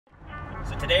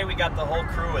So today we got the whole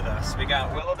crew with us. We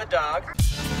got Willow the dog,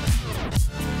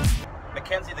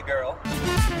 McKenzie the girl,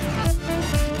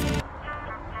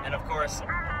 and of course,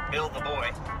 Bill the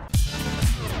boy.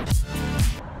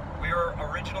 We were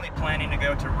originally planning to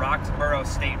go to Roxborough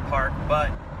State Park,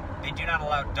 but they do not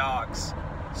allow dogs.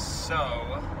 So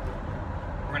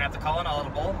we're gonna have to call an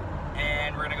audible,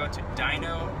 and we're gonna go to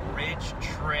Dino Ridge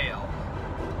Trail.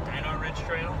 Dino Ridge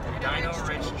Trail? Dino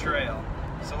Ridge Trail.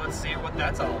 So let's see what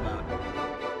that's all about.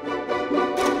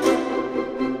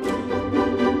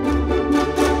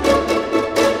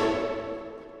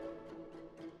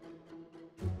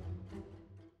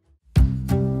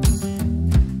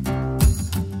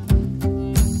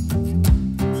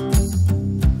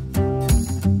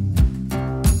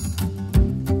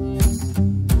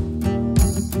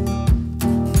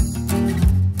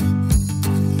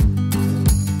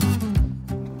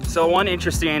 So one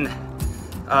interesting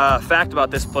fact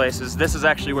about this place is this is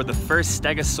actually where the first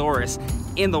Stegosaurus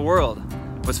in the world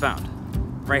was found.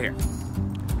 Right here.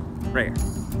 Right here.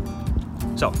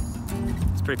 So,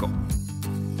 it's pretty cool.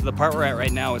 So the part we're at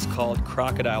right now is called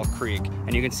Crocodile Creek,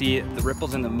 and you can see the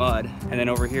ripples in the mud, and then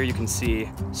over here you can see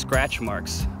scratch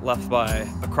marks left by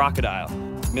a crocodile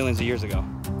millions of years ago.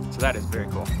 So that is very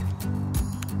cool.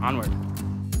 Onward.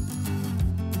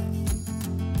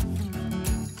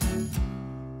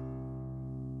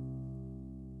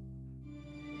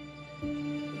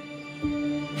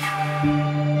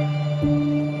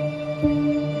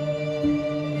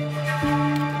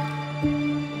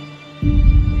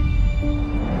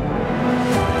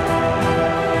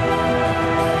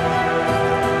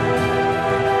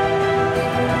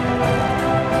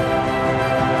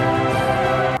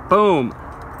 Boom!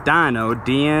 Dino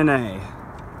DNA.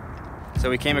 So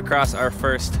we came across our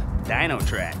first dino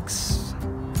tracks.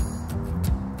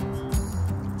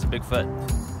 It's a big foot.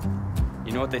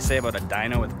 You know what they say about a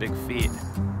dino with big feet?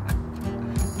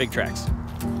 Big tracks.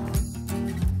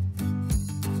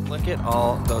 Look at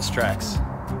all those tracks.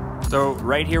 So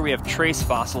right here we have trace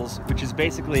fossils, which is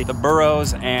basically the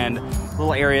burrows and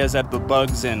little areas that the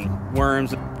bugs and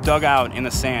worms dug out in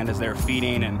the sand as they're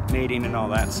feeding and mating and all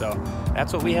that. So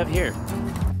that's what we have here.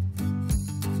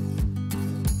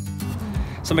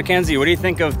 So Mackenzie, what do you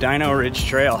think of Dino Ridge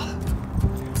Trail?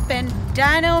 It's been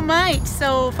dynamite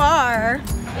so far.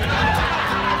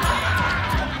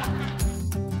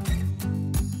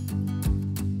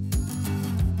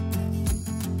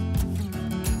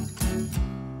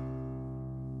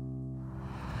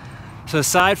 So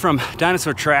aside from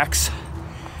dinosaur tracks,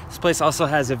 this place also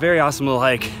has a very awesome little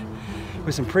hike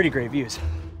with some pretty great views.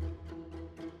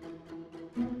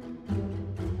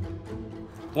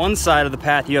 One side of the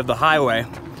path you have the highway,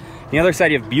 the other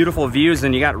side you have beautiful views,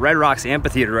 and you got Red Rocks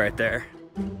Amphitheater right there.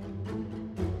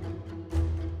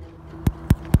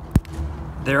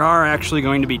 There are actually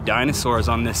going to be dinosaurs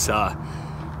on this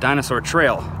dinosaur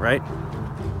trail, right?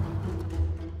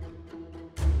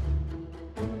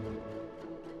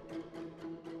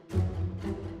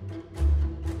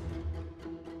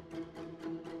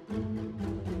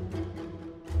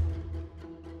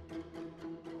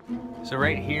 So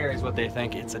right here is what they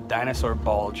think it's a dinosaur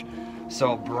bulge.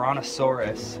 So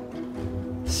Brontosaurus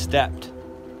stepped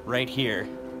right here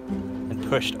and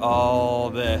pushed all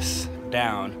this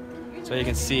down. So you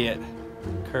can see it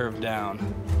curved down.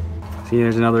 See,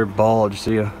 there's another bulge.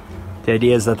 So the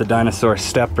idea is that the dinosaur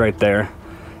stepped right there,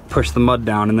 pushed the mud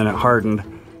down, and then it hardened.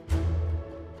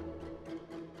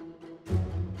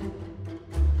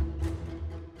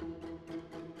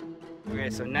 Okay,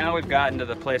 so now we've gotten to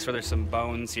the place where there's some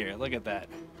bones here. Look at that.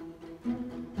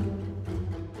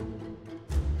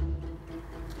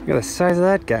 Look at the size of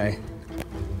that guy.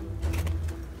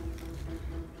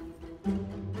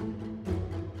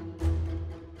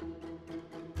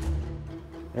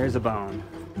 There's a bone.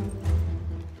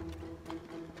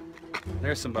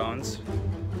 There's some bones.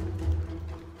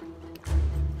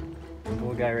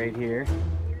 Little guy right here.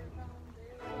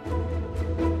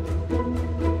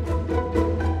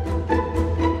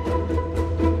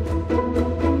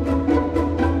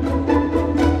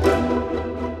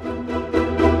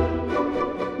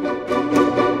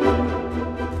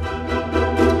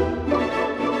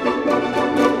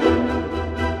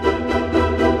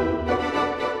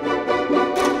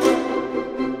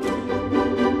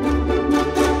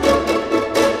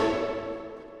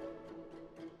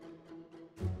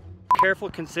 Careful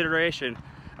consideration,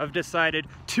 I've decided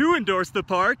to endorse the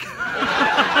park.